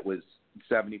one that was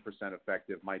 70%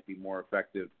 effective might be more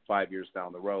effective 5 years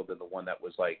down the road than the one that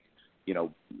was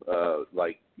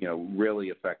really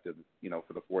effective,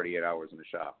 for the 48 hours in the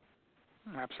shop.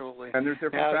 Absolutely. And there's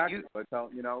different factors. I tell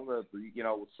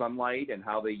the sunlight and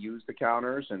how they use the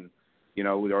counters, and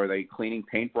are they cleaning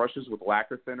paintbrushes with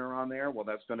lacquer thinner on there? Well,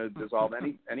 that's going to dissolve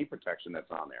any protection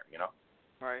that's on there.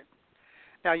 Right.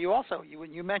 Now,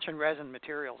 you mentioned resin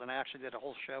materials, and I actually did a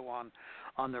whole show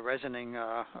on the resining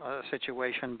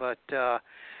situation. But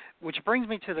which brings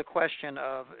me to the question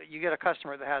of, you get a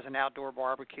customer that has an outdoor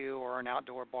barbecue or an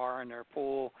outdoor bar in their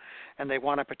pool, and they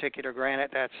want a particular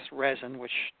granite that's resin,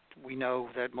 which we know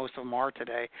that most of them are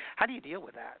today. How do you deal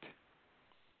with that?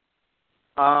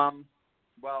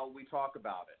 Well, we talk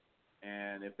about it,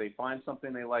 and if they find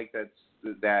something they like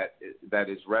that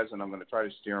is resin, I'm going to try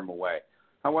to steer them away.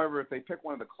 However, if they pick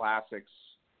one of the classics,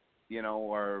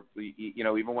 or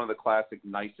even one of the classic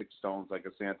Nysic stones like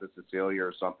a Santa Cecilia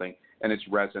or something, and it's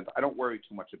resin, I don't worry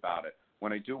too much about it.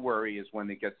 When I do worry is when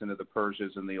it gets into the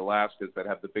Persias and the Alaskas that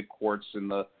have the big quartz and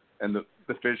the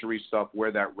fishery stuff,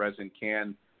 where that resin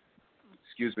can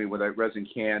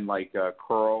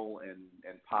curl and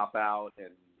pop out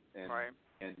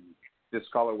and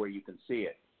discolor where you can see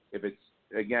it. If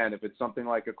it's something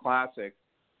like a classic,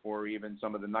 or even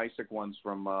some of the Nysic ones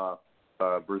from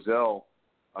Brazil,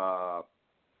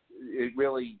 it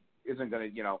really isn't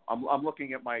going to, I'm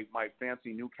looking at my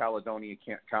fancy New Caledonia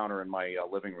counter in my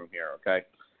living room here, okay?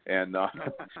 and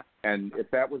and if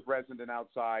that was resident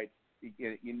outside,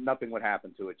 nothing would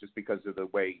happen to it just because of the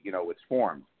way it's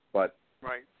formed. But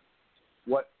right.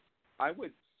 What I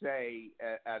would say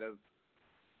out of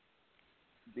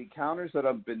the counters that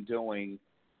I've been doing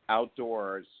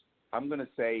outdoors, I'm going to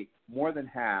say more than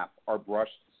half are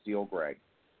brushed steel gray.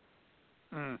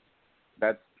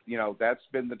 That's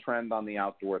been the trend on the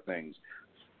outdoor things.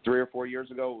 3 or 4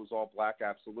 years ago, it was all black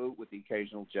absolute with the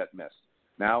occasional jet mist.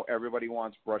 Now everybody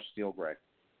wants brushed steel gray.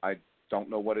 I don't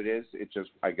know what it is. It just,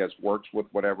 I guess, works with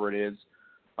whatever it is,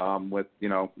 with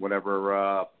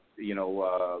whatever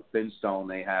thin stone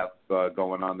they have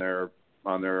going on their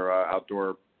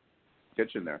outdoor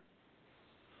kitchen there.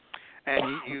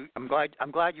 And I'm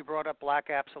glad you brought up black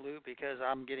absolute, because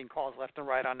I'm getting calls left and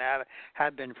right on that.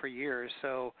 Had been for years.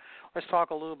 So let's talk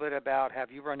a little bit about,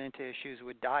 have you run into issues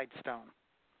with dyed stone?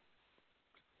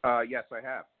 Yes, I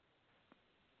have.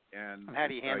 And how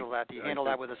do you handle that? Do you handle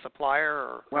that with a supplier,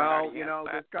 or? Well,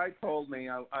 this guy told me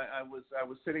I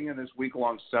was sitting in this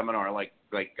week-long seminar like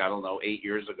I don't know 8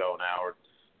 years ago now, or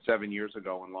 7 years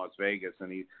ago in Las Vegas,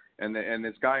 and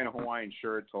this guy in a Hawaiian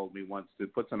shirt told me once to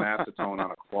put some acetone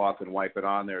on a cloth and wipe it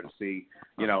on there to see,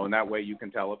 and that way you can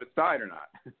tell if it's dyed or not.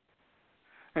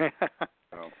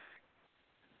 So.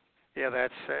 Yeah,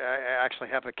 that's. I actually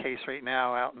have a case right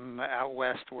now out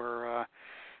west where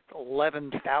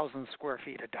 11,000 square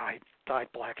feet of dyed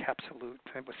black absolute.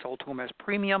 It was sold to him as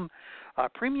premium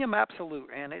absolute,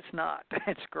 and it's not.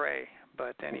 It's gray.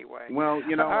 But anyway. Well,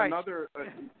 right.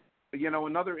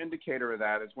 Another indicator of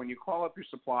that is when you call up your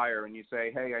supplier and you say,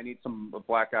 "Hey, I need some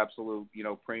black absolute,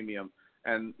 premium,"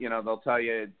 and they'll tell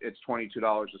you it's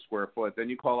 $22 a square foot. Then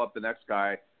you call up the next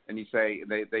guy and you say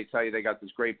they tell you they got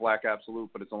this great black absolute,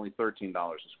 but it's only $13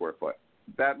 a square foot.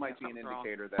 That might be an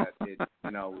indicator that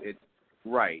it's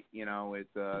right.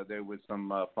 There was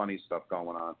some funny stuff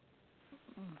going on.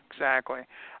 Exactly.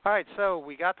 All right, so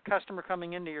we got the customer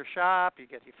coming into your shop. You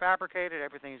get you fabricated.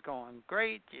 Everything's going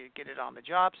great. You get it on the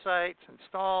job site. It's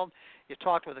installed. You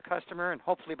talked with the customer, and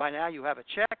hopefully by now you have a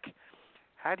check.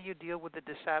 How do you deal with the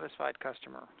dissatisfied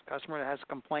customer? Customer that has a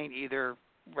complaint either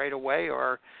right away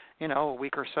or, a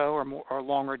week or so or more, or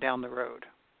longer down the road?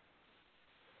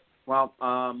 Well,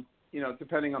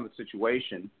 depending on the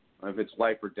situation, if it's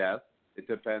life or death, it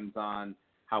depends on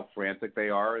how frantic they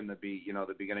are. In the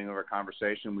beginning of our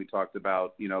conversation, we talked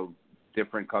about,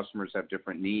 different customers have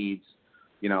different needs,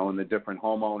 and the different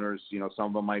homeowners, some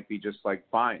of them might be just like,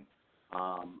 fine.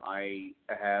 I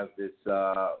have this,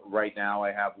 right now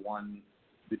I have one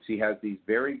that she has these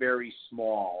very, very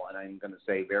small, and I'm going to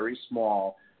say very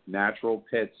small, natural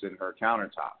pits in her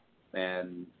countertop.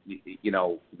 And,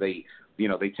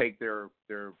 they take their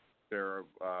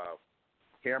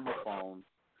camera phone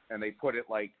and they put it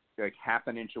like half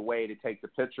an inch away to take the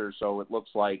picture, so it looks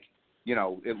like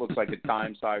a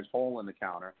dime-sized hole in the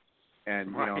counter, and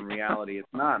in reality it's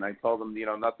not. And I told them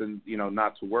nothing,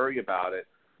 not to worry about it,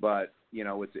 but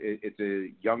it's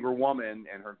a younger woman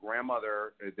and her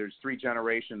grandmother. There's 3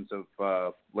 generations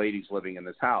of ladies living in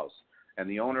this house, and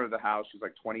the owner of the house, she's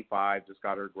like 25, just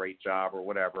got her a great job or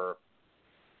whatever,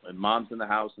 and mom's in the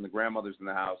house and the grandmother's in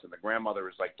the house, and the grandmother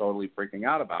is like totally freaking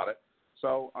out about it.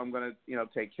 So I'm going to,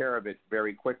 take care of it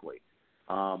very quickly.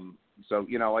 So,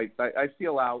 I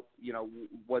feel out,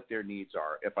 what their needs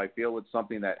are. If I feel it's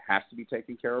something that has to be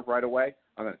taken care of right away,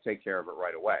 I'm going to take care of it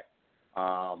right away.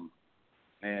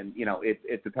 And,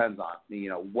 it depends on,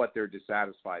 what they're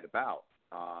dissatisfied about.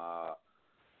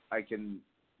 I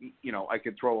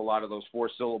could throw a lot of those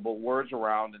 4-syllable words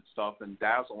around and stuff and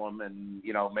dazzle them and,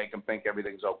 make them think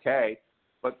everything's okay.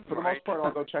 But for the most part,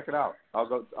 I'll go check it out. I'll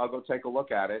go take a look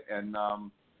at it, and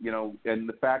and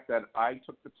the fact that I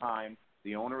took the time,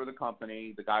 the owner of the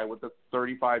company, the guy with the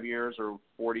 35 years or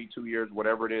 42 years,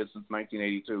 whatever it is, since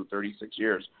 1982, 36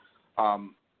 years,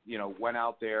 went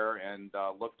out there and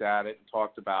looked at it and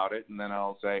talked about it, and then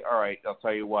I'll say, all right, I'll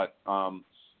tell you what,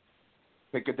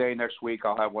 pick a day next week.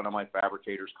 I'll have one of my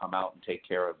fabricators come out and take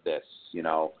care of this,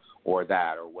 or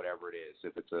that, or whatever it is.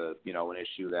 If it's an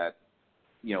issue that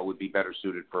would be better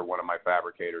suited for one of my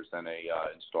fabricators than a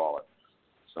installer.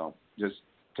 So just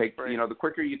take, the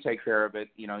quicker you take care of it,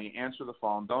 you answer the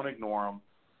phone, don't ignore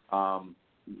them.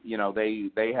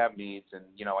 They have needs, and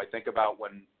I think about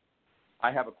when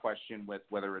I have a question with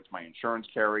whether it's my insurance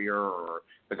carrier or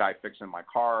the guy fixing my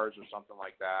cars or something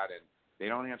like that, and they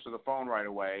don't answer the phone right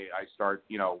away. I start,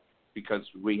 because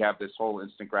we have this whole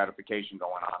instant gratification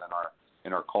going on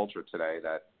in our culture today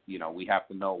that. We have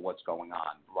to know what's going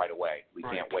on right away. We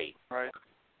can't wait. Right.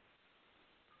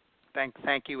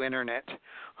 Thank you, Internet.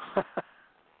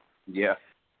 Yeah.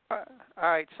 All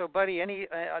right, so Buddy,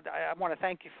 I want to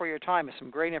thank you for your time. It's some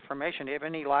great information. Do you have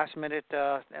any last minute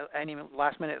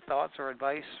thoughts or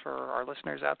advice for our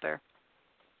listeners out there?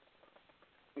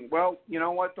 Well, you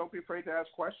know what? Don't be afraid to ask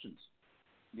questions.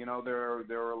 You know, there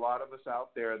are a lot of us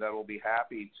out there that will be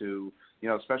happy to, you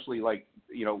know, especially like,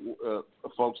 you know,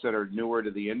 folks that are newer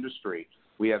to the industry.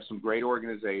 We have some great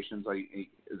organizations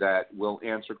that will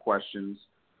answer questions.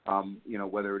 You know,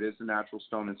 whether it is the Natural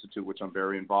Stone Institute, which I'm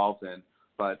very involved in.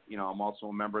 But, you know, I'm also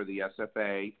a member of the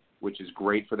SFA, which is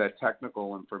great for that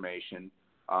technical information.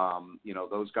 You know,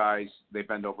 those guys, they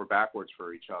bend over backwards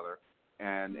for each other.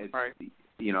 And it's, right.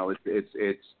 You know,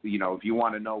 it's you know, if you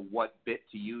want to know what bit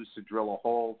to use to drill a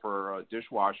hole for a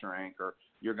dishwasher anchor,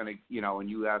 you're going to, you know, and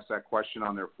you ask that question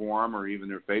on their forum or even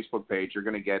their Facebook page, you're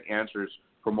going to get answers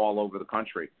from all over the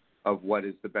country of what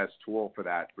is the best tool for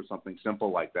that, for something simple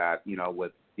like that, you know,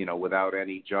 without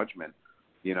any judgment.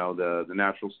 You know, the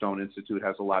Natural Stone Institute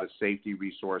has a lot of safety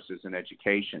resources and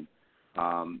education.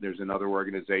 There's another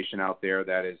organization out there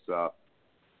that is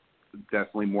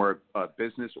definitely more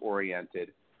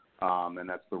business-oriented, and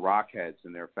that's the Rockheads,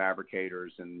 and they're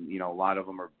fabricators, and, you know, a lot of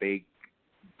them are big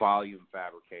volume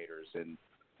fabricators, and,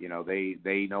 you know,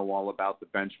 they know all about the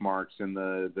benchmarks and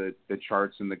the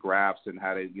charts and the graphs and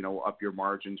how to, you know, up your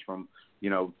margins from, you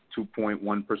know,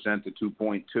 2.1% to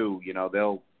 2.2. You know,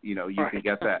 you can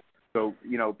get that. So,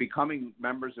 you know, becoming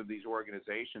members of these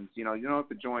organizations, you know, you don't have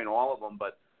to join all of them,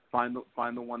 but find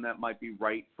the one that might be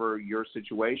right for your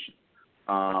situation.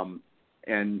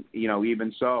 And, you know,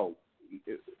 even so,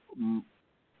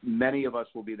 many of us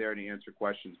will be there to answer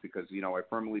questions because, you know, I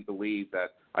firmly believe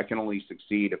that I can only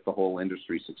succeed if the whole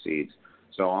industry succeeds.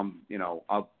 So you know,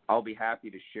 I'll be happy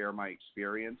to share my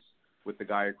experience with the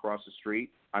guy across the street.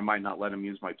 I might not let him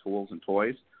use my tools and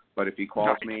toys, but if he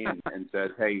calls me and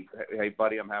says, hey,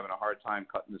 buddy, I'm having a hard time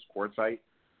cutting this quartzite,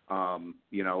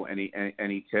 you know,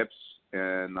 any tips?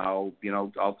 And I'll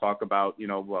talk about, you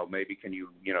know, well, maybe do you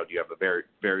have a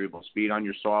variable speed on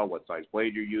your saw? What size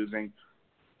blade you're using?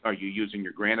 Are you using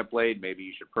your granite blade? Maybe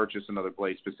you should purchase another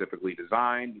blade specifically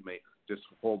designed. You may just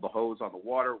hold the hose on the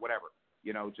water, whatever.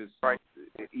 You know, just,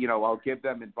 you know, I'll give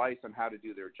them advice on how to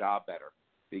do their job better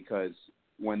because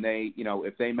when they, you know,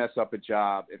 if they mess up a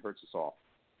job, it hurts us all.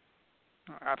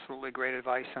 Absolutely great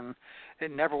advice, and it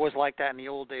never was like that in the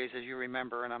old days, as you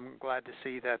remember, and I'm glad to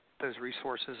see that those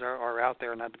resources are out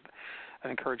there, and I'd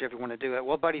encourage everyone to do it.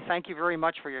 Well, Buddy, thank you very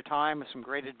much for your time and some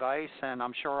great advice, and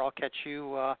I'm sure I'll catch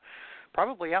you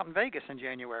probably out in Vegas in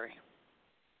January.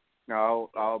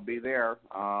 I'll be there.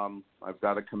 I've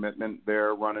got a commitment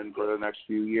there running for the next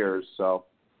few years, so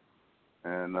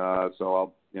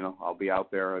I'll be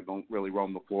out there. I don't really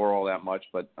roam the floor all that much,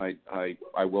 but I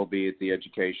will be at the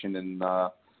education and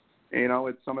you know,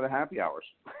 it's some of the happy hours.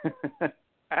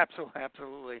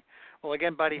 Absolutely. Well,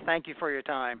 again, Buddy, thank you for your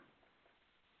time.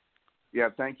 Yeah,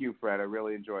 thank you, Fred. I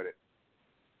really enjoyed it.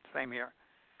 Same here.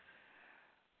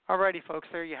 Alrighty, folks,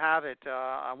 there you have it.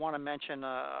 I want to mention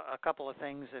a couple of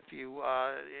things.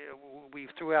 We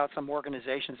threw out some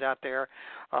organizations out there.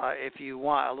 If you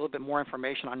want a little bit more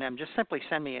information on them, just simply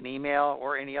send me an email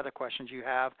or any other questions you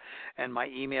have. And my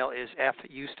email is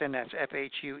fhueston, that's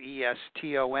FHUESTON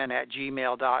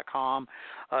 @gmail.com.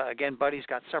 Again, Buddy's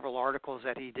got several articles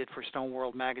that he did for Stone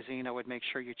World magazine. I would make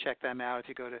sure you check them out if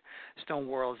you go to Stone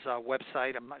World's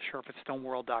website. I'm not sure if it's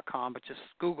stoneworld.com, but just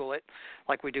Google it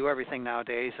like we do everything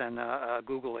nowadays. And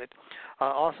Google it.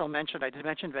 I did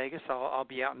mention Vegas. I'll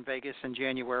be out in Vegas in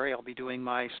January. I'll be doing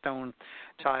my stone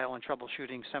tile and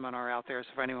troubleshooting seminar out there. So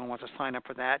if anyone wants to sign up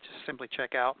for that, just simply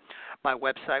check out my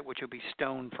website, which will be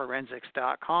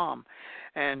stoneforensics.com.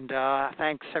 And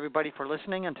thanks, everybody, for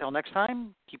listening. Until next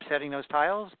time, keep setting those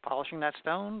tiles, polishing that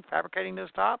stone, fabricating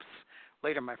those tops.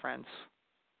 Later, my friends.